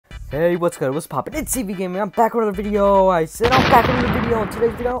Hey, what's good? What's poppin'? It's CVGAMING. I'm back with another video. I'm back with another video. In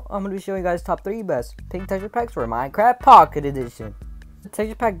today's video, I'm gonna be showing you guys top 3 best pink texture packs for Minecraft Pocket Edition. The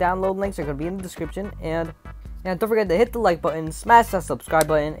texture pack download links are gonna be in the description, and don't forget to hit the like button, smash that subscribe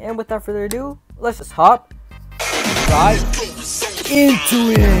button, and without further ado, let's just hop right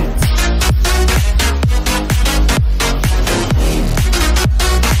into it.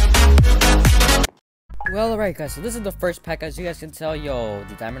 Well, alright guys, so this is the first pack. As you guys can tell, yo,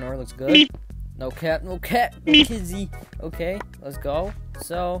 the diamond ore looks good. No cap, no kizzy. Okay, let's go.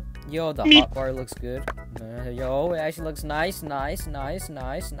 So, yo, the hot bar looks good. Yo, it actually looks nice. I ain't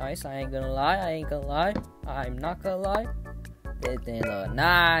gonna lie. I'm not gonna lie. It didn't look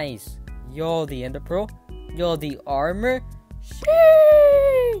nice. Yo, the ender pearl. Yo, the armor.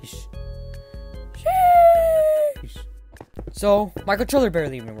 Sheesh. So, my controller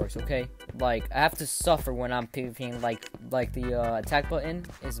barely even works, okay? Like, I have to suffer when I'm PvPing, like the attack button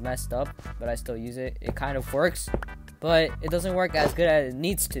is messed up, but I still use it. It kind of works, but it doesn't work as good as it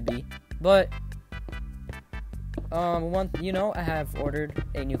needs to be. But, I have ordered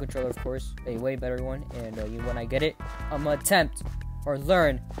a new controller, of course, a way better one, and when I get it, I'm gonna attempt, or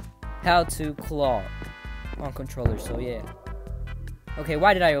learn, how to claw on controllers, so yeah. Okay,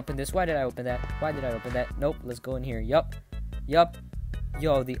 why did I open this? Why did I open that? Nope, let's go in here. Yup.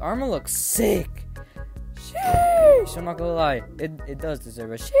 Yo, the armor looks sick. Sheesh. I'm not gonna lie. It does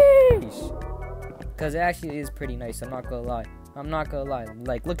deserve a sheesh. Because it actually is pretty nice. I'm not gonna lie.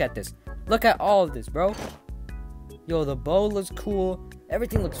 Like, look at this. Look at all of this, bro. Yo, the bow looks cool.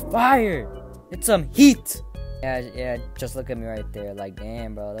 Everything looks fire. It's some heat. Yeah, just look at me right there. Like,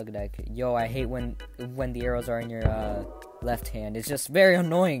 damn, bro, look at that. Yo, I hate when the arrows are in your left hand. It's just very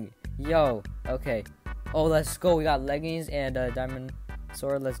annoying. Yo, okay. Oh, let's go. We got leggings and diamond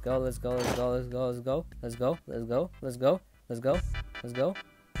sword. Let's go. Come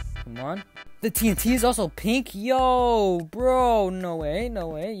on. The TNT is also pink. Yo, bro. No way.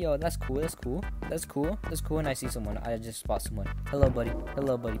 Yo, that's cool. And I see someone. I just spot someone. Hello, buddy.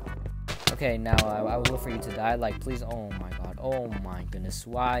 Okay, now I will look for you to die. Like, please. Oh my god. Oh my goodness.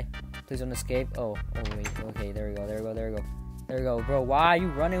 Why? Please don't escape. Oh wait. Okay, there we go, bro. Why are you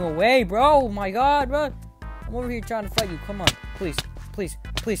running away, bro? Oh my god, bro. I'm over here trying to fight you. Come on. Please.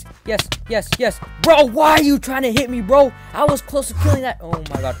 Yes. Bro, why are you trying to hit me, bro? I was close to killing that. Oh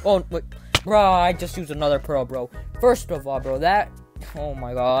my god. Oh, wait. Bro, I just used another pearl, bro. First of all, bro, oh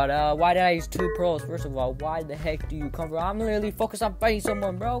my god. Why did I use 2 pearls? First of all, why the heck do you come, bro? I'm literally focused on fighting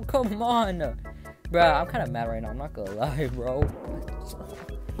someone, bro. Come on. Bro, I'm kind of mad right now. I'm not gonna lie, bro.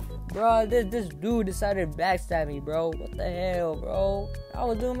 Bro, this dude decided to backstab me, bro. What the hell, bro? I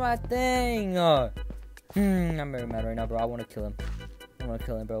was doing my thing. I'm very mad right now, bro. I want to kill him. Bro.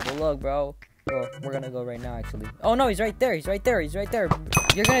 But look, bro. We're gonna go right now, actually. Oh, no, he's right there. You're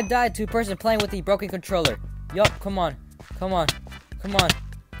gonna die to a person playing with the broken controller. Yup, come on. Oh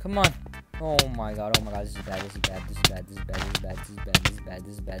my god. This is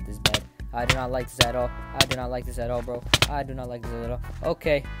bad. I do not like this at all. Bro.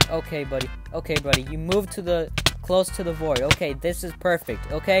 Okay, buddy. You move close to the void. Okay, this is perfect.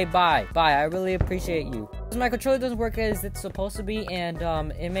 Okay, bye. I really appreciate you. My controller doesn't work as it's supposed to be, and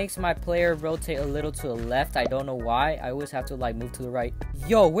it makes my player rotate a little to the left. I don't know why. I always have to like move to the right.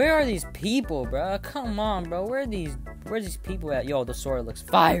 Yo, where are these people, bro? Come on, bro. Where's these people at? Yo, the sword looks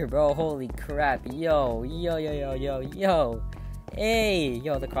fire, bro. Holy crap. Yo. Hey,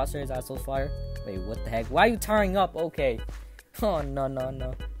 yo, the crosshair is also fire. Wait, what the heck? Why are you tearing up? Okay. Oh,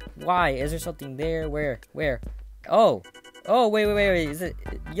 no. Why? Is there something there? Where? Oh, wait. Is it?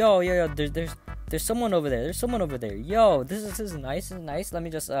 Yo. There's someone over there. Yo, this is nice. Let me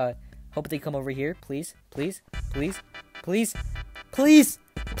just hope they come over here, please.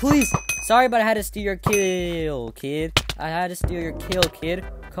 Sorry, but I had to steal your kill, kid.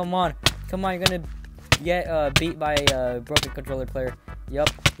 Come on. You're gonna get beat by a broken controller player. Yup.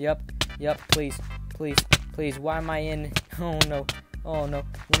 Please. Why am I in? Oh no.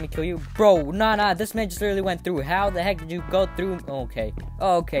 Let me kill you, bro. Nah. This man just literally went through. How the heck did you go through? Okay,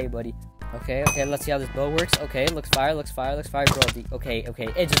 buddy. Okay, let's see how this bow works. Okay, looks fire, bro. Okay,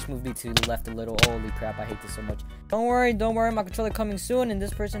 it just moved me to the left a little. Holy crap, I hate this so much. Don't worry, my controller coming soon, and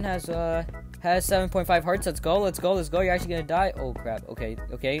this person has 7.5 hearts. Let's go. You're actually gonna die. Oh crap. Okay,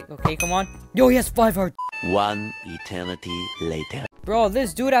 come on. Yo, he has 5 hearts. 1 eternity later. Bro,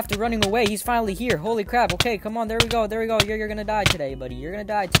 this dude, after running away, he's finally here. Holy crap. Okay, come on. There we go. You're gonna die today, buddy.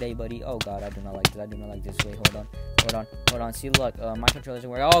 Oh god, I do not like this. Wait, hold on. See, look, my controller doesn't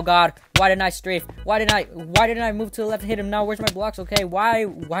work. Oh god, why didn't I strafe? Why didn't I move to the left and hit him? Now, where's my blocks? Okay, why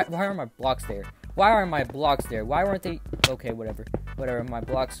are my blocks there? Why aren't my blocks there? Why weren't they? Okay, whatever. Whatever, my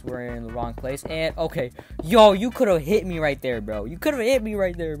blocks were in the wrong place. And, okay. Yo, you could have hit me right there, bro. You could have hit me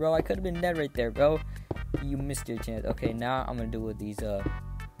right there, bro. I could have been dead right there, bro. You missed your chance. Okay, now I'm gonna do what these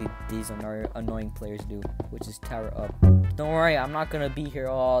annoying players do, which is tower up. Don't worry, I'm not gonna be here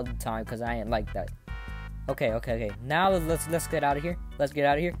all the time, because I ain't like that. Okay. Now, let's get out of here. Let's get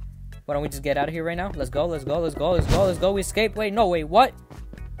out of here. Why don't we just get out of here right now? Let's go. We escape. Wait, no, wait, what?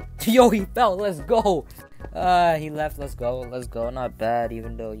 Yo, he fell. Let's go. He left. Let's go. Not bad,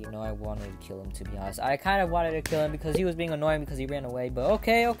 even though, you know, I wanted to kill him, to be honest. I kind of wanted to kill him because he was being annoying because he ran away. But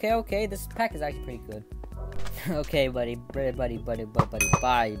okay. This pack is actually pretty good. Okay, buddy.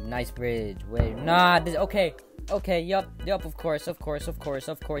 Bye. Nice bridge. Wait, nah. Okay. Yup. Of course.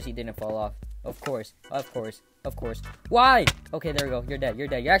 He didn't fall off. Of course. Why? Okay, there we go. You're dead.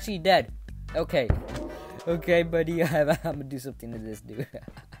 You're actually dead. Okay, buddy. I'm gonna do something to this dude.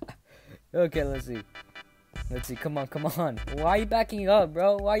 Okay, let's see. Come on. Why are you backing up,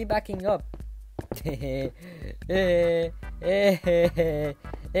 bro? Why you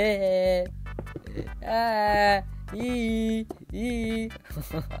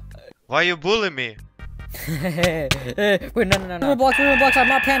bullying me? Wait, no. We're blocks. I'm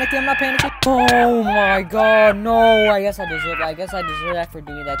not panicking. Oh my god, no. I guess I deserve that for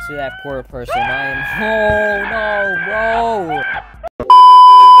doing that to that poor person. No, bro.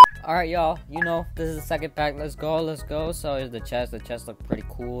 Alright, y'all. You know, this is the second pack. Let's go. So here's the chest. The chests look pretty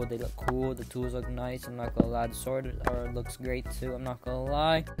cool. They look cool. The tools look nice. I'm not gonna lie. The sword looks great too. I'm not gonna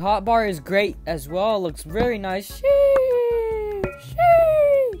lie. The hotbar is great as well. Looks very nice. Sheesh.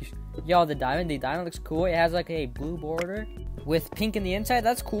 Yo, the diamond looks cool. It has like a blue border with pink in the inside.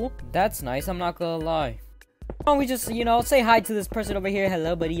 That's cool. That's nice. I'm not gonna lie. Why don't we just, you know, say hi to this person over here.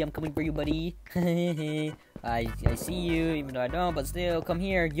 Hello, buddy. I'm coming for you, buddy. I see you, even though I don't, but still, come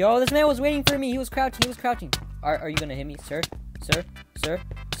here. Yo, this man was waiting for me. He was crouching. Are you gonna hit me, sir? Sir,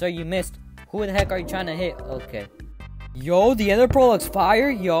 you missed. Who the heck are you trying to hit? Okay. Yo, the Ender Pearl looks fire.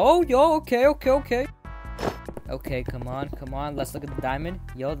 Yo, okay. Okay, come on. Let's look at the diamond.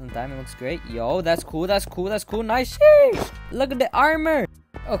 Yo, the diamond looks great. Yo, that's cool. Nice. Sheesh. Look at the armor.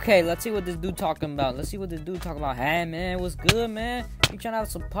 Okay, let's see what this dude talking about. Hey, man, what's good, man? You trying to have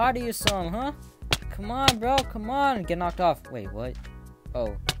some party or something, huh? Come on, bro. Get knocked off. Wait, what?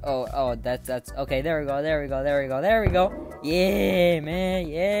 Oh, that's okay. There we go. Yeah,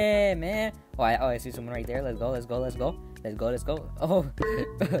 man. Oh, I see someone right there. Let's go. Oh,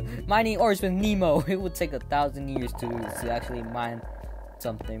 mining ores with Nemo. It would take 1,000 years to actually mine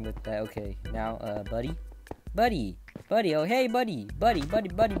something with that. Okay, now, buddy. Oh, hey, buddy,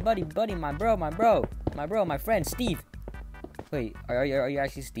 my friend, Steve. Wait, are you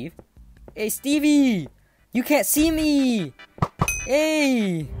actually Steve? Hey, Stevie! You can't see me!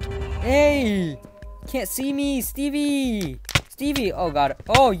 Hey! Can't see me, Stevie! Oh, God.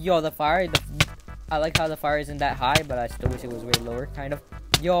 Oh, yo, the fire. I like how the fire isn't that high, but I still wish it was way lower, kind of.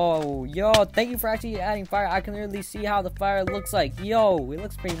 Yo, thank you for actually adding fire. I can literally see how the fire looks like. Yo, it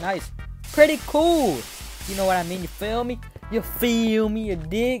looks pretty nice. Pretty cool! You know what I mean? You feel me? You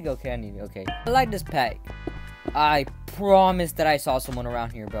dig? Okay. I like this pack. I promise that I saw someone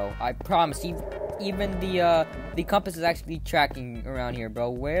around here, bro. I promise. Even the compass is actually tracking around here,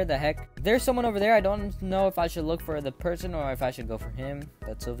 bro. Where the heck? There's someone over there. I don't know if I should look for the person or if I should go for him.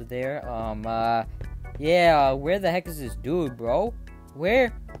 That's over there. Yeah. Where the heck is this dude, bro?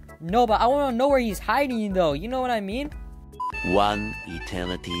 Where? No, but I want to know where he's hiding, though. You know what I mean? One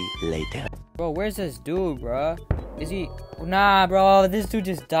eternity later. Bro, where's this dude, bro? Is he? Nah, bro. This dude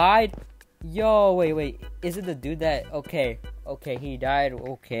just died. Yo, wait. Is it the dude that... Okay, he died.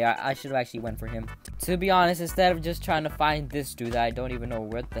 Okay, I should have actually went for him. To be honest, instead of just trying to find this dude that I don't even know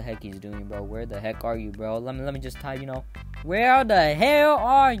what the heck he's doing, bro. Where the heck are you, bro? Let me just type, you know. Where the hell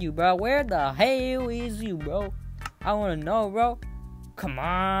are you, bro? Where the hell is you, bro? I want to know, bro. Come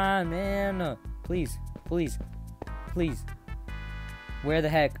on, man. Please. Where the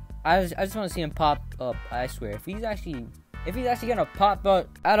heck? I just want to see him pop up. I swear. If he's actually gonna pop out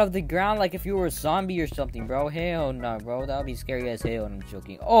of the ground like if you were a zombie or something, bro. Hell no, bro. That would be scary as hell. I'm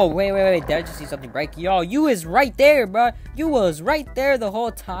joking. Oh, wait. Did I just see something break? Yo, you was right there, bro. You was right there the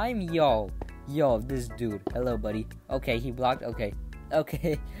whole time. Yo, this dude. Hello, buddy. Okay, he blocked. Okay.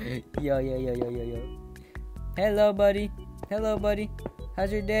 Yo. Hello, buddy.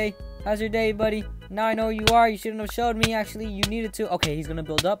 How's your day, buddy? Now I know who you are. You shouldn't have showed me. Actually, you needed to. Okay, he's gonna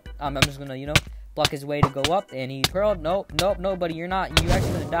build up. I'm just gonna, you know, block his way to go up, and he pearled. Nope, buddy, you're not. You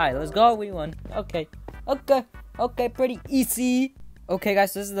actually gonna die. Let's go. We won. Okay, pretty easy. Okay,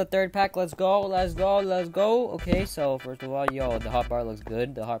 guys, this is the third pack. Let's go, let's go, let's go. Okay, so first of all, yo, the hot bar looks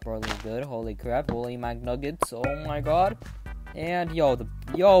good. The hot bar looks good. Holy crap, holy McNuggets. Oh my god. And yo,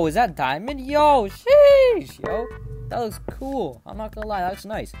 is that diamond? Yo, sheesh, yo, that looks cool. I'm not gonna lie, that looks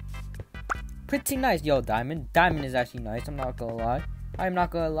nice. Pretty nice, yo, diamond. Diamond is actually nice. I'm not gonna lie. I'm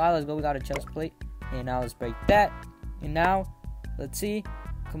not gonna lie. Let's go. We got a chest plate, and now let's break that. And now, let's see.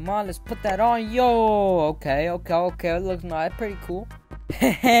 Come on, let's put that on. Yo, okay. It looks nice. Pretty cool.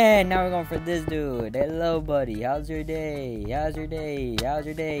 Now we're going for this dude. Hello, buddy. How's your day? How's your day?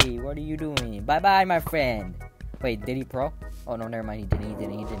 What are you doing? Bye-bye, my friend. Wait, did he pro? Oh, no, never mind.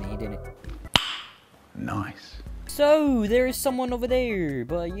 He didn't. Nice. So, there is someone over there.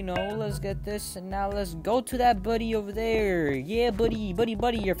 But, you know, let's get this. And now let's go to that buddy over there. Yeah, buddy.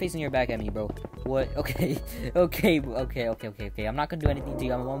 You're facing your back at me, bro. What? Okay. I'm not gonna do anything to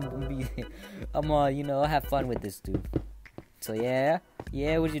you. I'm gonna, you know, have fun with this dude. So, yeah,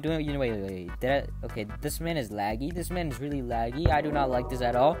 what are you doing? You know, wait. Okay, this man is laggy. This man is really laggy. I do not like this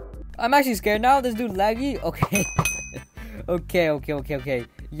at all. I'm actually scared now. This dude laggy. Okay. Okay.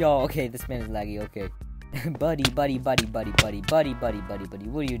 Yo, okay, this man is laggy. Okay. buddy. What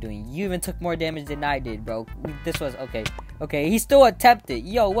are you doing? You even took more damage than I did, bro. This was okay. He still attempted.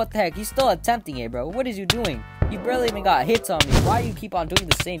 Yo, what the heck? He's still attempting it, bro. What is you doing? You barely even got hits on me. Why do you keep on doing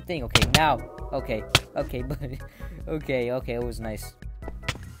the same thing? Okay, now. Okay, buddy. Okay, it was nice.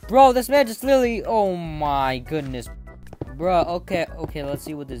 Bro, this man just literally. Oh my goodness. Bro, okay, let's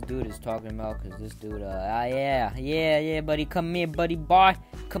see what this dude is talking about. Cause this dude, yeah, buddy. Come here, buddy, boy.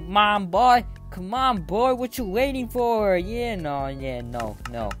 Come on, boy. What you waiting for? No.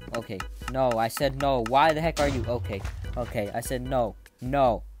 Okay, no, I said no. Why the heck are you? Okay, I said no.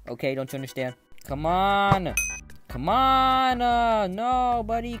 Okay, don't you understand? Come on, no,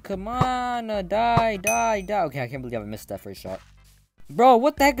 buddy, come on, die. Okay, I can't believe I missed that first shot. Bro,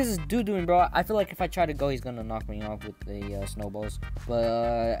 what the heck is this dude doing, bro? I feel like if I try to go, he's gonna knock me off with the snowballs.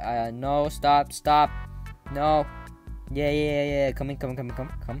 But, no, stop. No. Yeah. Come. Yeah.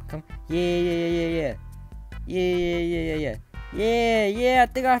 I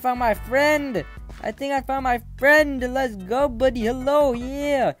think I found my friend. Let's go, buddy. Hello,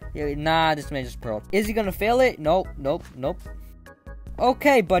 yeah. Nah, this man just pro. Is he gonna fail it? Nope.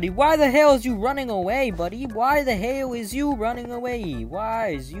 Okay, buddy, why the hell is you running away, buddy? Why is you running away,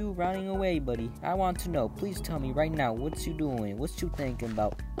 buddy? I want to know. Please tell me right now. What's you doing? What you thinking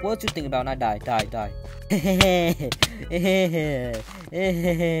about? Now die.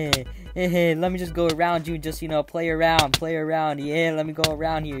 Let me just go around you. Just, you know, play around. Yeah, let me go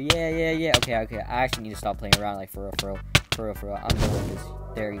around here. Yeah. Okay. I actually need to stop playing around, like, for real. I'm done with this.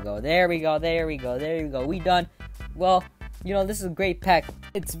 There we go. We done. Well, you know, this is a great pack.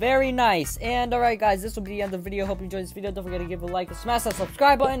 It's very nice. And alright, guys, this will be the end of the video. Hope you enjoyed this video. Don't forget to give it a like and smash that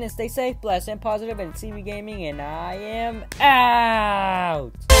subscribe button. And stay safe, blessed, and positive. And CV Gaming. And I am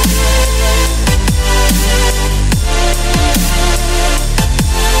out.